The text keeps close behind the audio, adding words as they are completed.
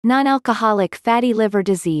Nonalcoholic fatty liver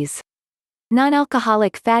disease.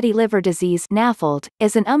 Nonalcoholic fatty liver disease (NAFLD)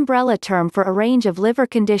 is an umbrella term for a range of liver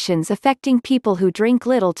conditions affecting people who drink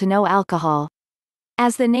little to no alcohol.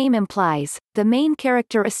 As the name implies, the main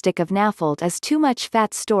characteristic of NAFLD is too much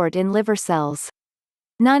fat stored in liver cells.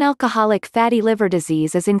 Nonalcoholic fatty liver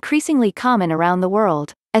disease is increasingly common around the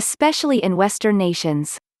world, especially in Western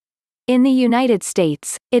nations. In the United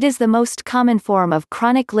States, it is the most common form of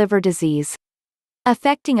chronic liver disease,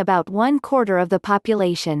 affecting about 1/4 of the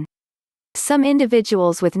population. Some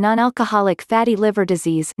individuals with nonalcoholic fatty liver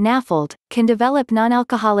disease (NAFLD) can develop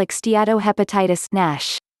nonalcoholic steatohepatitis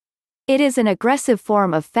 (NASH). It is an aggressive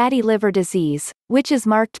form of fatty liver disease, which is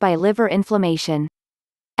marked by liver inflammation.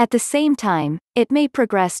 At the same time, it may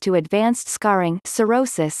progress to advanced scarring,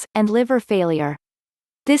 cirrhosis, and liver failure.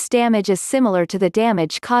 This damage is similar to the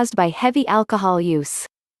damage caused by heavy alcohol use.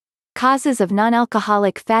 Causes of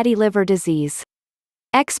nonalcoholic fatty liver disease.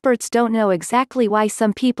 Experts don't know exactly why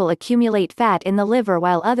some people accumulate fat in the liver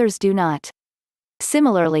while others do not.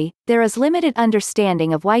 Similarly, there is limited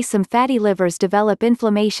understanding of why some fatty livers develop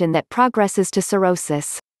inflammation that progresses to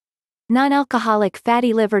cirrhosis. Nonalcoholic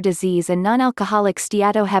fatty liver disease and nonalcoholic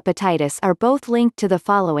steatohepatitis are both linked to the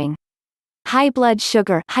following: high blood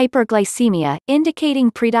sugar, hyperglycemia,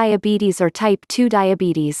 indicating prediabetes or type 2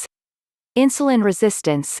 diabetes. Insulin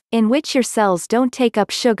resistance, in which your cells don't take up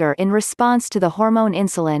sugar in response to the hormone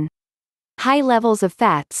insulin. High levels of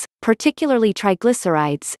fats, particularly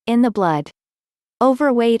triglycerides, in the blood.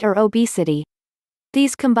 Overweight or obesity.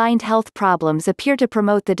 These combined health problems appear to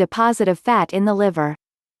promote the deposit of fat in the liver.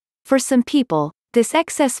 For some people, this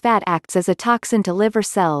excess fat acts as a toxin to liver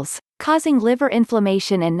cells, causing liver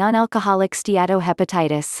inflammation and nonalcoholic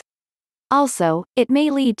steatohepatitis. Also, it may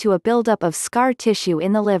lead to a buildup of scar tissue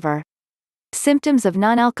in the liver. Symptoms of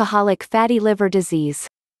nonalcoholic fatty liver disease.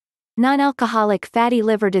 Nonalcoholic fatty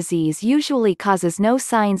liver disease usually causes no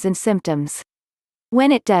signs and symptoms.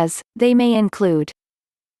 When it does, they may include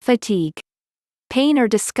fatigue, pain or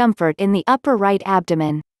discomfort in the upper right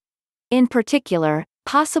abdomen. In particular,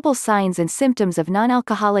 possible signs and symptoms of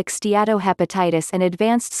nonalcoholic steatohepatitis and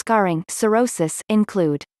advanced scarring, cirrhosis,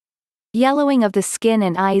 include yellowing of the skin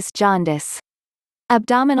and eyes, jaundice,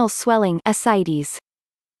 abdominal swelling, ascites,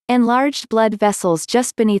 enlarged blood vessels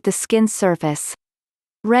just beneath the skin's surface,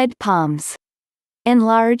 red palms,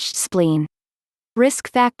 enlarged spleen.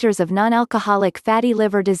 Risk factors of nonalcoholic fatty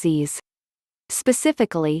liver disease.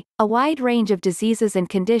 Specifically, a wide range of diseases and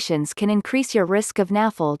conditions can increase your risk of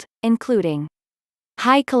NAFLD, including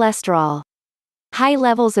high cholesterol, high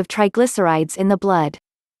levels of triglycerides in the blood,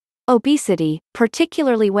 obesity,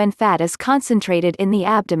 particularly when fat is concentrated in the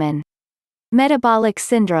abdomen, metabolic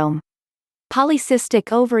syndrome,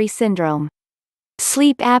 polycystic ovary syndrome,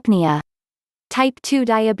 sleep apnea, type 2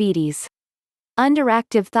 diabetes,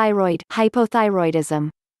 underactive thyroid, hypothyroidism,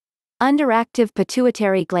 underactive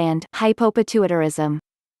pituitary gland, hypopituitarism.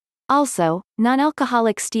 Also,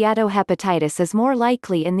 nonalcoholic steatohepatitis is more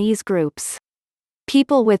likely in these groups: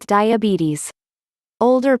 people with diabetes,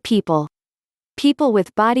 older people, people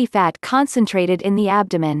with body fat concentrated in the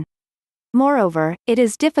abdomen. Moreover, it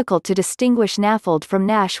is difficult to distinguish NAFLD from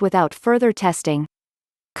NASH without further testing.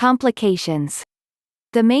 Complications.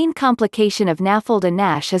 The main complication of NAFLD and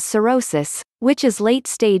NASH is cirrhosis, which is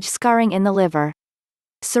late-stage scarring in the liver.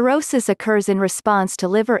 Cirrhosis occurs in response to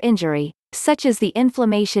liver injury, such as the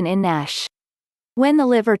inflammation in NASH. When the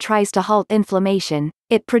liver tries to halt inflammation,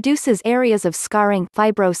 it produces areas of scarring,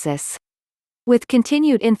 fibrosis. With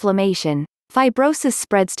continued inflammation, fibrosis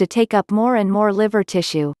spreads to take up more and more liver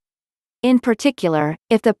tissue. In particular,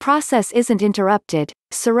 if the process isn't interrupted,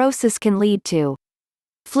 cirrhosis can lead to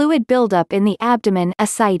fluid buildup in the abdomen,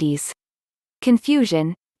 ascites,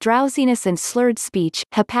 confusion, drowsiness and slurred speech,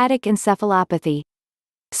 hepatic encephalopathy,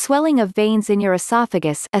 swelling of veins in your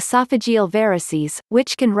esophagus, esophageal varices,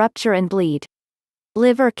 which can rupture and bleed,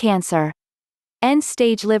 liver cancer,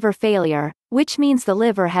 end-stage liver failure, which means the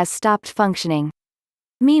liver has stopped functioning.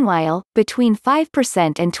 Meanwhile, between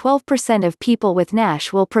 5% and 12% of people with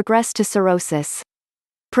NASH will progress to cirrhosis.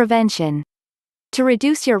 Prevention. To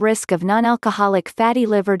reduce your risk of nonalcoholic fatty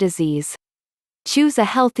liver disease, choose a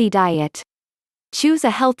healthy diet. Choose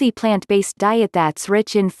a healthy plant-based diet that's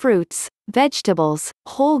rich in fruits, vegetables,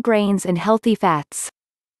 whole grains and healthy fats.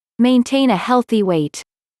 Maintain a healthy weight.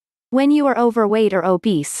 When you are overweight or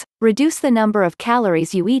obese, reduce the number of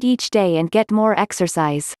calories you eat each day and get more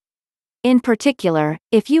exercise. In particular,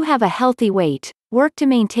 if you have a healthy weight, work to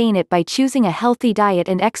maintain it by choosing a healthy diet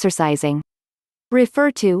and exercising.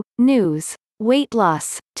 Refer to news, weight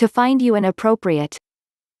loss, to find you an appropriate,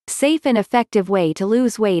 safe and effective way to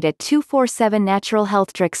lose weight at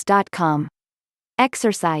 247naturalhealthtricks.com.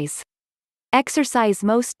 Exercise. Exercise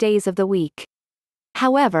most days of the week.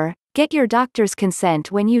 However, get your doctor's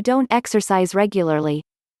consent when you don't exercise regularly.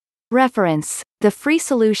 Reference: the free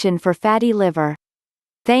solution for fatty liver.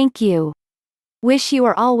 Thank you. Wish you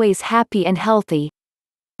are always happy and healthy.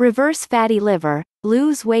 Reverse fatty liver,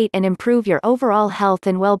 lose weight and improve your overall health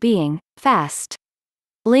and well-being, fast.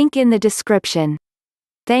 Link in the description.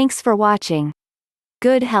 Thanks for watching.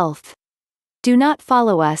 Good health. Do not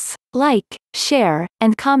follow us, like, share,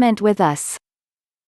 and comment with us.